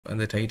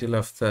the title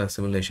of the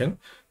simulation,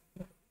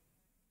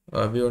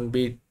 we won't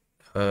be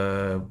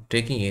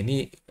taking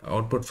any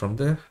output from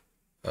the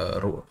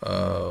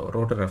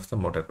rotor of the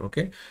motor.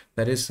 Okay,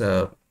 that is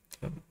the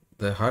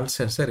Hall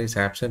sensor is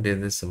absent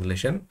in this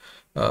simulation.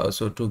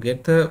 So to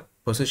get the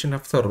position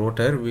of the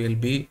rotor, we will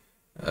be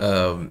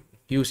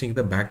using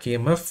the back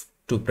EMF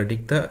to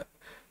predict the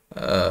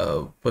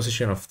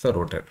position of the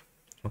rotor.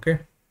 Okay,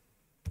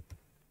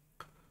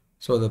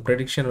 so the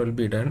prediction will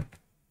be done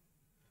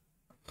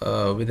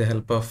with the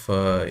help of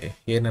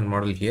ANN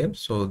model here.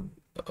 So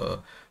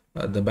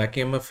the back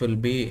EMF will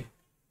be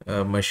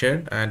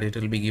measured, and it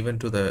will be given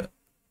to the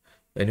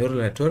neural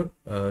network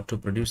to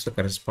produce the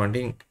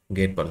corresponding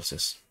gate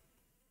pulses.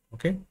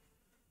 Okay,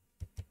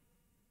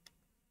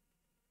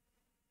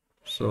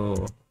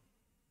 so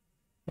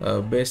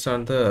based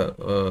on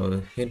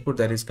the input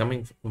that is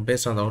coming,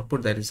 based on the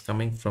output that is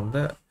coming from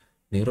the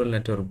neural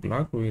network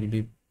block, we will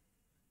be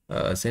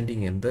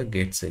sending in the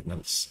gate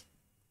signals.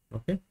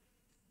 Okay,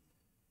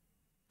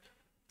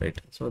 right.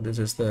 So this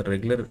is the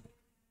regular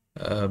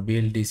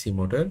BLDC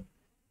motor.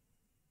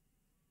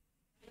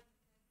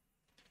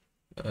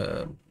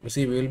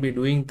 See, we will be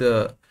doing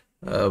the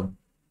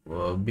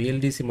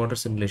BLDC motor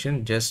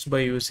simulation just by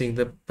using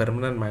the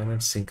permanent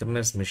magnet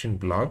synchronous machine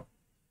block.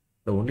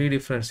 The only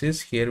difference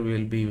is here we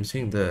will be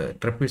using the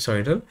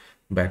trapezoidal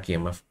back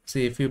EMF.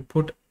 See, if you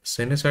put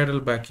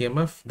sinusoidal back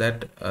EMF,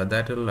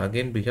 that will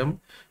again become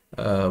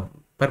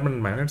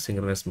permanent magnet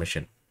synchronous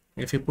machine.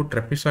 If you put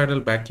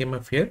trapezoidal back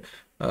EMF here,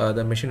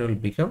 the machine will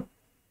become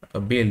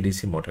a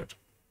BLDC motor.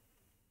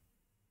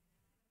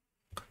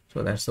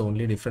 So that's the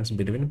only difference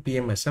between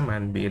PMSM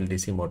and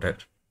BLDC motor.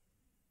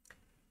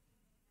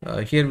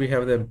 Here we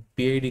have the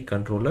PID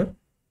controller.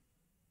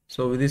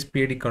 So with this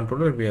PID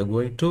controller, we are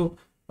going to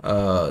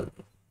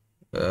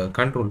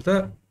control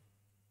the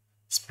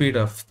speed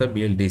of the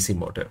BLDC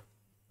motor.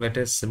 Let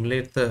us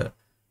simulate the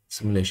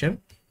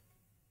simulation.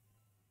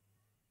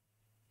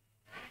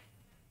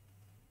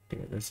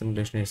 Okay, the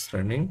simulation is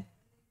running.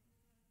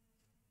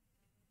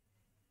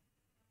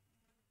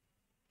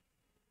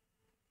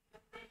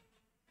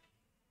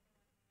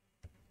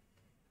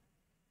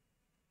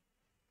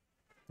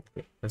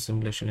 Okay, the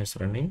simulation is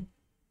running.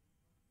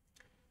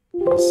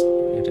 Yes,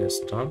 it has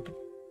stopped.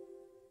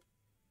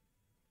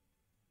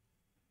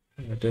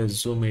 Let us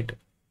zoom it.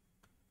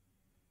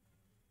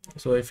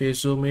 So if you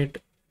zoom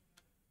it,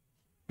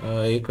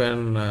 you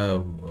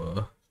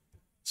can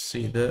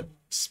see the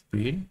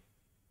speed.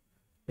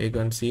 You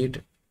can see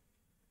it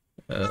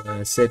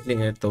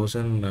settling at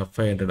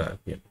 1500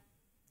 RPM.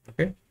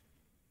 Okay.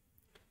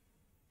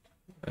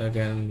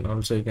 Again,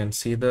 also you can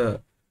see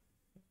the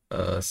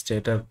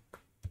stator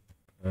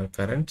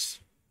currents.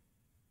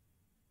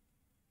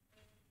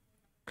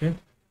 Okay.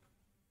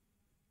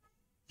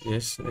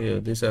 Yes,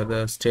 these are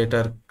the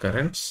stator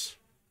currents.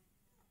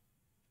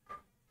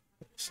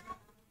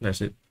 That's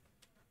it.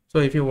 So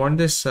if you want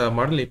this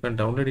model, you can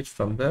download it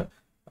from the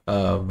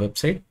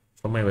website,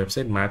 from my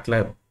website,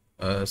 MATLAB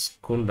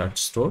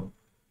school.store.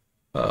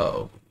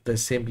 The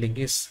same link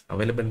is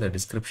available in the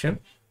description.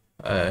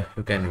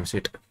 You can use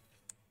it.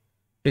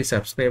 Please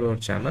subscribe our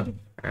channel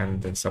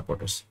and then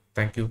support us.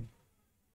 Thank you.